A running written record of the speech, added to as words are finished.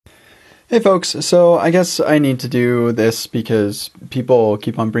Hey folks, so I guess I need to do this because people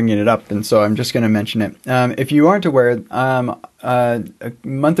keep on bringing it up, and so I'm just going to mention it. If you aren't aware, a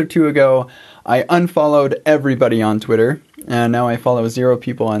month or two ago, I unfollowed everybody on Twitter, and now I follow 0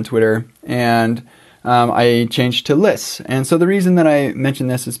 people on Twitter, and I changed to lists. And so the reason that I mention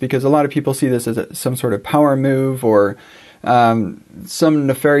this is because a lot of people see this as some sort of power move or some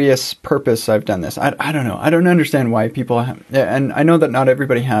nefarious purpose I've done this. I don't know. I don't understand why people have, and I know that not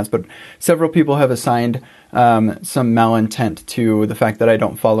everybody has, but several people have assigned some malintent to the fact that I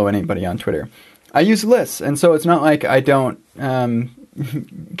don't follow anybody on Twitter. I use lists, and so it's not like I don't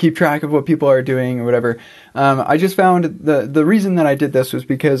keep track of what people are doing or whatever. I just found the reason that I did this was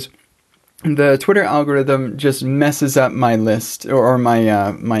because the Twitter algorithm just messes up my list or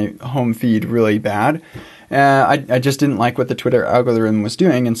my my home feed really bad. I just didn't like what the Twitter algorithm was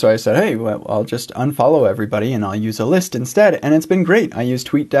doing, and so I said, hey, well, I'll just unfollow everybody and I'll use a list instead. And it's been great. I use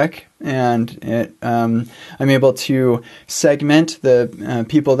TweetDeck, and I'm able to segment the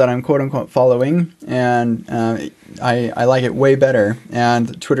people that I'm quote-unquote following, and I like it way better,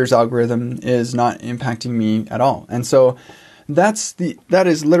 and Twitter's algorithm is not impacting me at all. And so that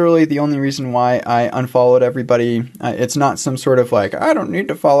is literally the only reason why I unfollowed everybody. It's not some sort of like, I don't need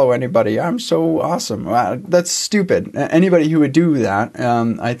to follow anybody, I'm so awesome. That's stupid. Anybody who would do that,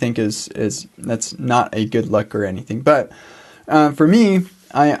 I think is that's not a good look or anything. But for me,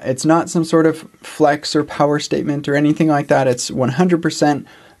 it's not some sort of flex or power statement or anything like that. It's 100%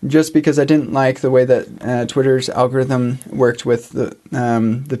 just because I didn't like the way that Twitter's algorithm worked with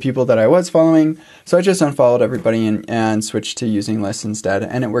the people that I was following. So I just unfollowed everybody and switched to using lists instead,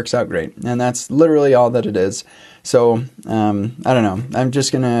 and it works out great. And that's literally all that it is. So I don't know. I'm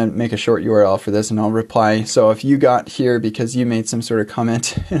just going to make a short URL for this, and I'll reply. So if you got here because you made some sort of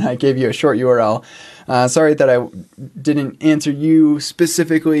comment and I gave you a short URL, sorry that I didn't answer you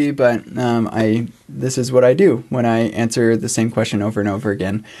specifically, but this is what I do when I answer the same question over and over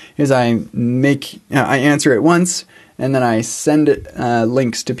again. Is I answer it once, and then I send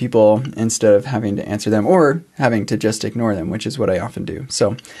links to people instead of having to answer them or having to just ignore them, which is what I often do.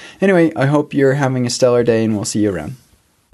 So anyway, I hope you're having a stellar day, and we'll see you around.